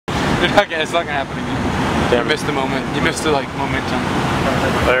It's not gonna happen again. Damn. You missed the moment. You missed the momentum.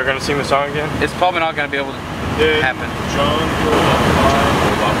 Are you gonna sing the song again? It's probably not gonna be able to happen.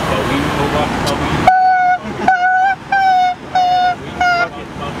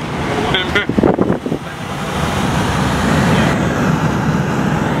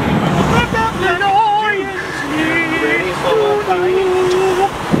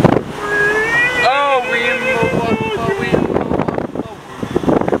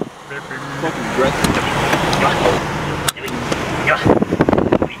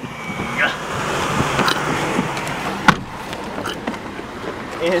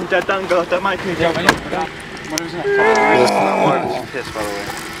 And that tango, that might be. What is that? It's piss, by the way.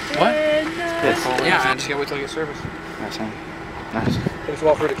 What? Piss. Yeah, I just can't wait till I get service. Nice. Nice. Takes a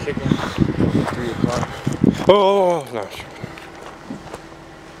while for it to kick in. 3 o'clock. Oh, no.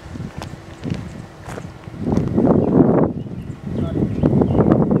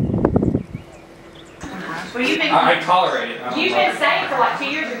 Well, I tolerate it. You've been saying for like 2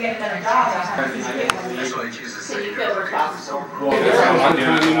 years you're getting a better job. So you feel responsible. Hey,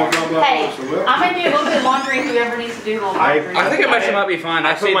 I'm gonna do a little bit of laundry. Whoever needs to do laundry. I think it might be fine.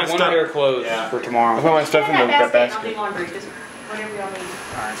 I saved one pair of clothes for tomorrow. I put my stuff in the basket. I'll do laundry. Just whatever y'all need.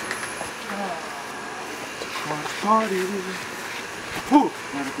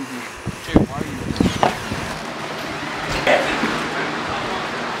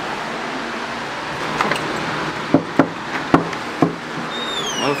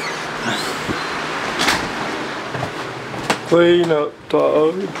 Clean up,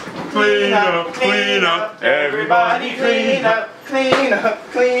 dog. Clean up, clean up, everybody clean up, clean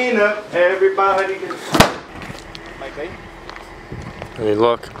up, clean up, everybody. Mike, hey? Any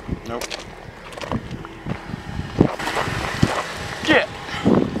luck? Nope. Yeah.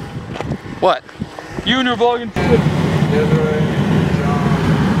 What? You and your vlogging? I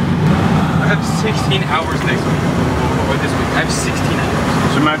have 16 hours next week. Or this week. I have 16 hours.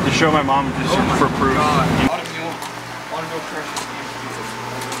 So I'm gonna have to show my mom just for proof.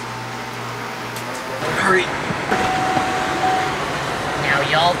 Hurry. Now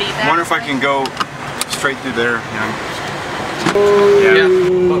y'all be I back. wonder if I can go straight through there. Yeah.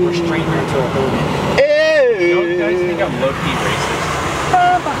 But we're straight into a hole. Hey! You guys think I'm low-key racist?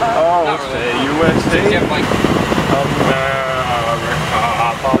 Oh, Not say really. USA. Yeah, like,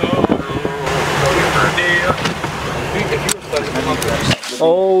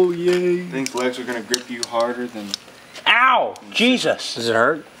 Oh, yay. I think legs are gonna grip you harder than. Ow! Jesus! Does it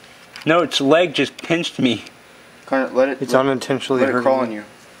hurt? No, its leg just pinched me. Kind of let it. It's unintentionally Let it hurting crawl you. on you.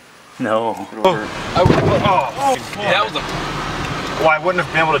 No. It'll hurt. yeah, that was a... Well, I wouldn't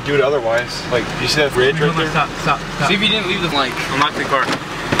have been able to do it otherwise. Like, you see that bridge right there? Stop. See if he didn't leave the, like, unlock the car.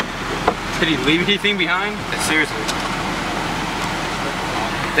 Did he leave anything behind? Seriously.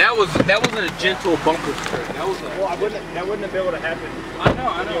 That wasn't a gentle bumper skirt. That was a... Well, that wouldn't have been able to happen. I know,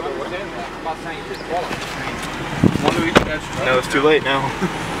 I understand that. I'm not saying you just fall on the train. Wonder if you guys should No, it's too late now.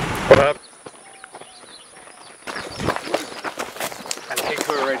 What happened? have a kick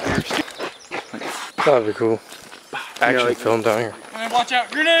to it right here. That'd be cool. Action film down here. And watch out,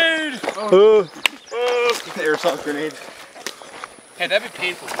 grenade! Airsoft grenade. Hey, that'd be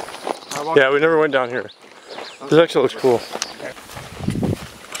painful. Yeah, we never went down here. This actually looks cool.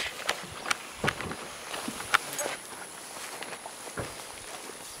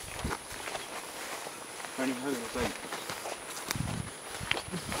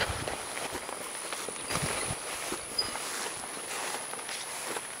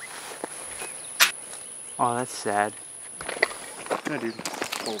 Oh, that's sad. Yeah, dude.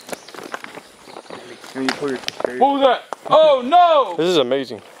 When you pull your What was that? Oh no! This is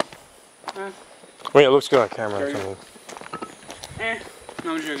amazing. I mean, it looks good on camera. I mean.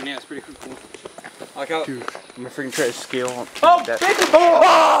 No, I'm joking. Yeah, it's pretty cool. I like how... Dude, I'm gonna freaking try to scale. Oh, that. I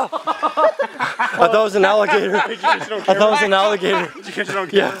thought it was an alligator. I thought it was an alligator.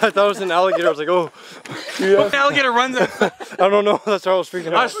 Yeah, I thought it was an alligator. I was like, oh. Yeah. The alligator runs it. I don't know. That's why I was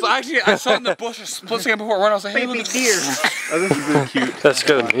freaking out. I saw it in the bush a split second before it ran. I was like, hey, look at deer. I think it's really cute. That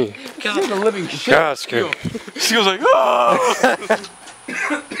scared me. Because it's a living shit. God, scared. She was like, oh.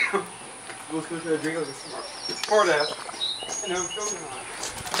 Poor dad.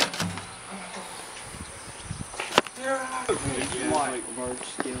 Large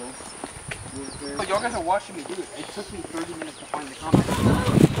scale. But y'all guys are watching me do it. It took me 30 minutes to find the comment.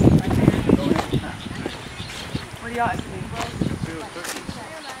 Where do y'all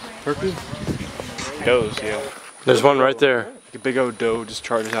Turkey? Does, yeah. There's one right there. A big old doe just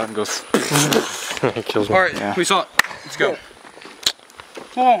charges out and goes. It kills me. Alright, Yeah. we saw it. Let's go.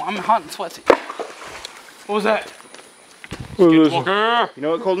 Whoa, I'm hot and sweaty. What was that? Walker. You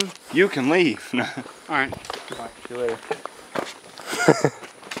know what, Colton? You can leave. Alright. Goodbye. See you later.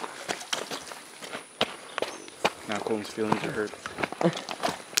 Now Colton's feelings are hurt.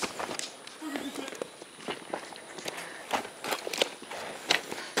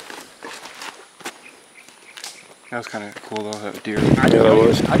 That was kind of cool though, that deer. Yeah, that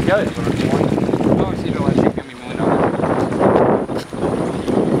was. I got it. Oh, see, the last $1 million.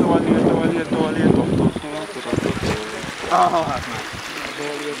 Oh, that's nice.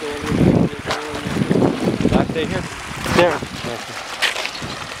 Last day here? There.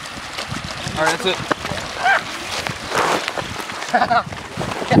 Alright, that's it.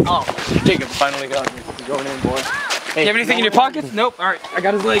 Oh, Jacob finally got me. You're going in, boy. Hey, you have anything in your pockets? Nope. Alright, I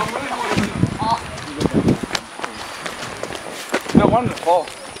got his leg. No, I wanted to fall.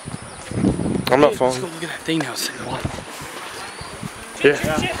 I'm not falling. Let's go look at that thing now. Yeah.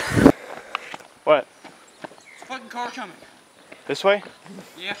 What? It's a fucking car coming. This way?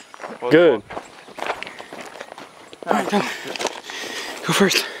 Yeah. Good. Alright, go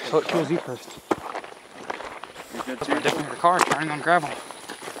first. So it kills you first. You good I too? definitely heard a car trying on gravel. Or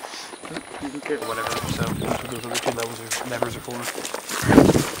whatever. So Those other two levers are for.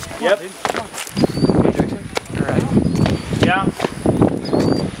 Yep. Alright. Yeah.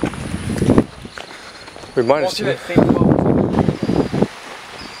 We might have Walk to seen that it. same boat.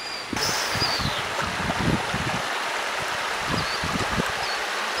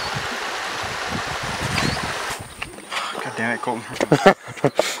 God damn it, Colton.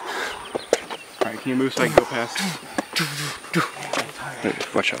 Alright, can you move so I can go past?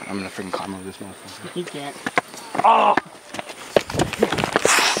 Wait, watch out, I'm gonna freaking climb over this motherfucker. You can't. Oh!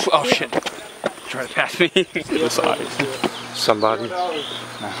 Oh shit. Try to pass me. This side. Somebody.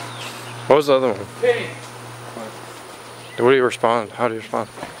 What was the other one? What do you respond? How do you respond?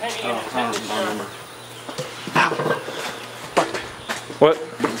 What?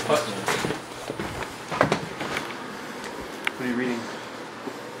 What are you reading?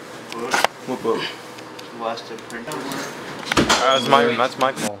 Book? What book? Last of print. That's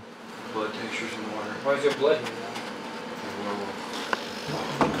my call. Blood textures in water. Why is there blood?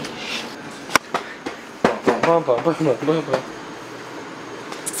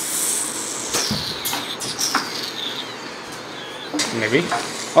 Maybe.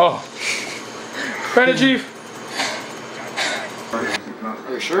 Oh. Credit chief.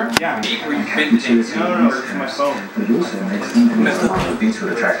 Are you sure? Yeah. No, No, it's my phone. Beats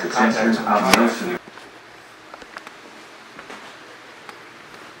would attract attention.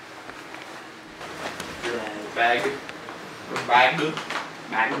 Bag.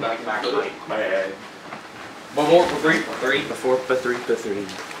 One more for three. For three. For three.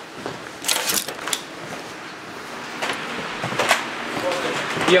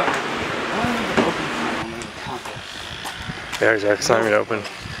 Yeah. Yeah, exactly. It's not even open.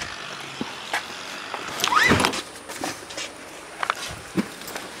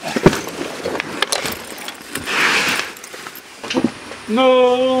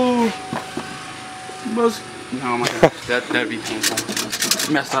 No. Must. No, my God. That'd be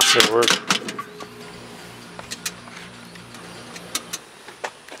painful. Messed up. It worked.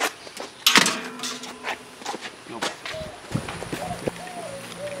 Nope.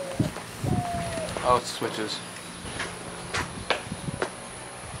 Oh, it switches.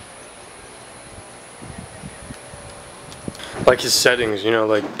 Like his settings, you know,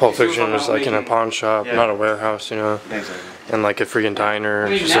 like Pulp Fiction was like in a pawn shop, Yeah. not a warehouse, you know, Exactly. and like a freaking diner, I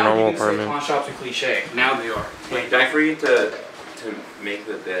mean, just a now normal you can say apartment. pawn shops are cliche. Now they are. Like, don't forget to make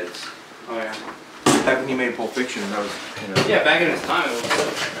the beds. Oh yeah. Back when he made Pulp Fiction, that was, you know. Yeah, back in his time it was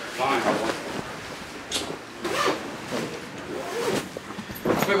fine.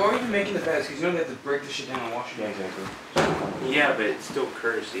 Wait, why are you making the beds? Because you know they have to break this shit down and wash it. Yeah, exactly. Yeah, but it's still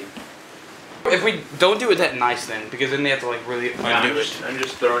courtesy. If we don't do it that nice then, because then they have to like really undo it. I'm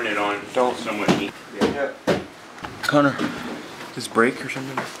just throwing it on. Don't. Someone eat. Yeah. Connor, this break or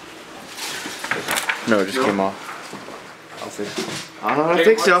something? No, it just came off. I'll fix it. I don't know how to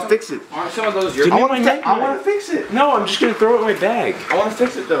fix it. I'll fix it. Aren't some of those your? I want to fix it. No, I'm just gonna throw it in my bag. I want to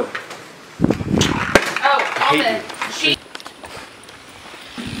fix it though. Oh, on the sheet.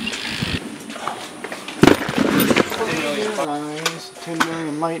 Eyes, 10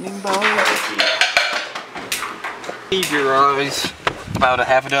 million lightning bolts. Leave your eyes. About a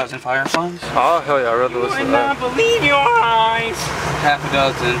half a dozen fireflies. Oh, hell yeah, I read the list of that. believe your eyes. Half a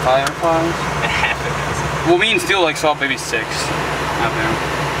dozen fireflies. Well, me and Steel like saw maybe 6 out there.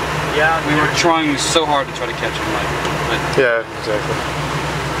 Yeah. We were trying so hard to try to catch them, like, but Yeah, exactly.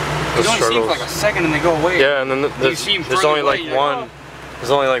 it The only seems struggles. like a second and they go away. Yeah, and then You see 'em there's further only like away, you're like, one.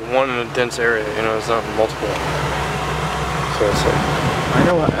 There's only like one in a dense area, you know, it's not multiple. So what I said. I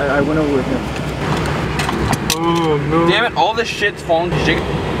know. I went over with him. Oh no. Damn it! All this shit's falling to Jacob.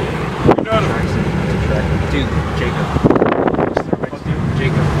 Dude, Jacob.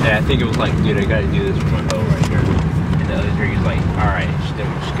 Yeah, I think it was like, dude, I gotta do this with my bow right here. And the other three is like, alright,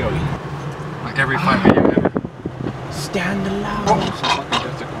 just go. Like every fight video ever. Stand alone. That's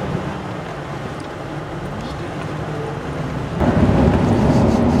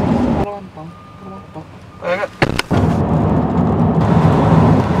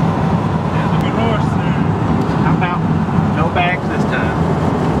a good horse. How about no bags this time?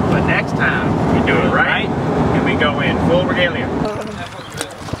 But next time, we do it right, and we go in full regalia.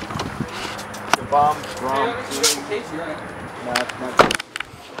 The bomb's wrong.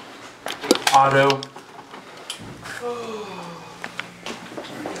 Auto.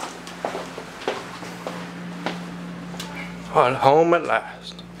 On home at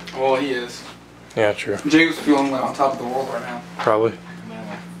last. Well, he is. Yeah, true. Jacob's feeling like on top of the world right now. Probably.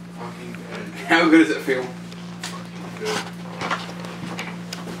 How good does it feel?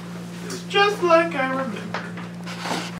 It's just like I remember.